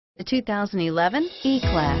The 2011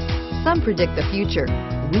 E-Class. Some predict the future.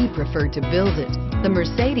 We prefer to build it. The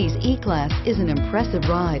Mercedes E-Class is an impressive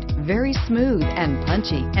ride, very smooth and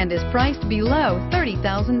punchy, and is priced below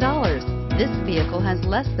 $30,000. This vehicle has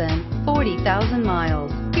less than 40,000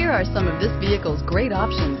 miles. Here are some of this vehicle's great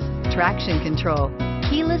options: traction control,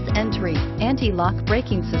 keyless entry, anti-lock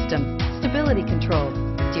braking system, stability control,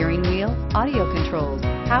 steering wheel audio controls,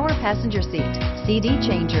 power passenger seat, CD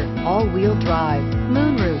changer, all-wheel drive,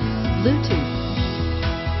 moonroof, Bluetooth.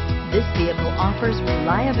 This vehicle offers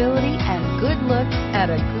reliability and good looks at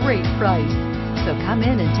a great price. So come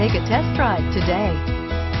in and take a test drive today.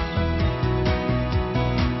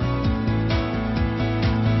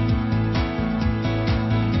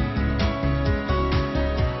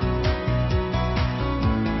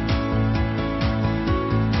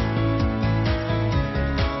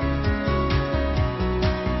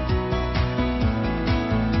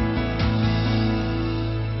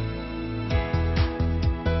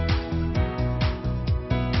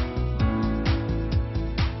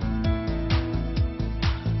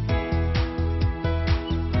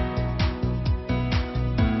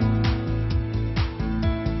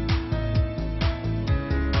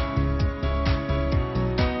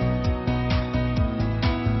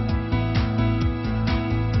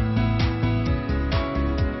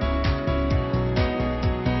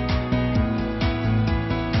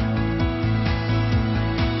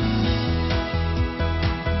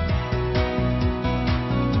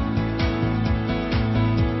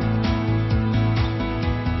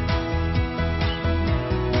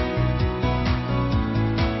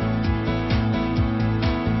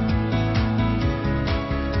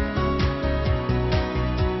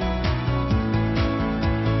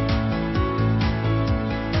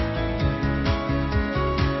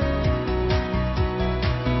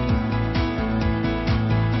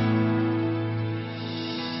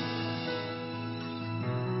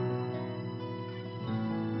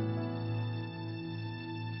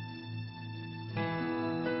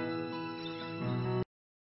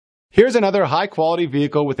 Here's another high-quality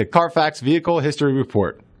vehicle with a Carfax Vehicle History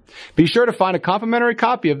Report. Be sure to find a complimentary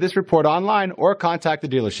copy of this report online or contact the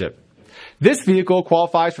dealership. This vehicle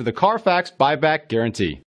qualifies for the Carfax Buyback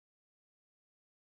Guarantee.